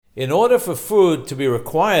In order for food to be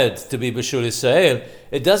required to be Bishul Yisrael,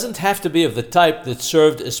 it doesn't have to be of the type that's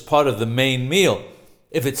served as part of the main meal.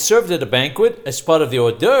 If it's served at a banquet as part of the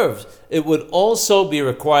hors d'oeuvres, it would also be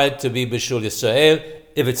required to be Bishul Yisrael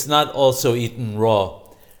if it's not also eaten raw.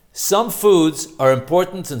 Some foods are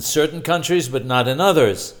important in certain countries but not in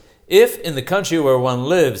others. If in the country where one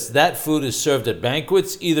lives that food is served at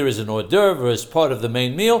banquets either as an hors d'oeuvre or as part of the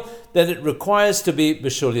main meal, then it requires to be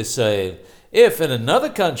Bishul Yisrael. If in another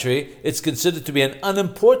country it's considered to be an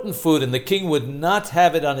unimportant food and the king would not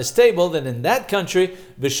have it on his table, then in that country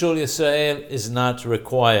Bishul Yisrael is not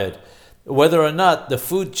required. Whether or not the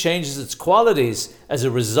food changes its qualities as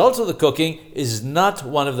a result of the cooking is not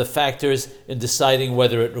one of the factors in deciding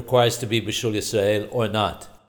whether it requires to be Bishul Yisrael or not.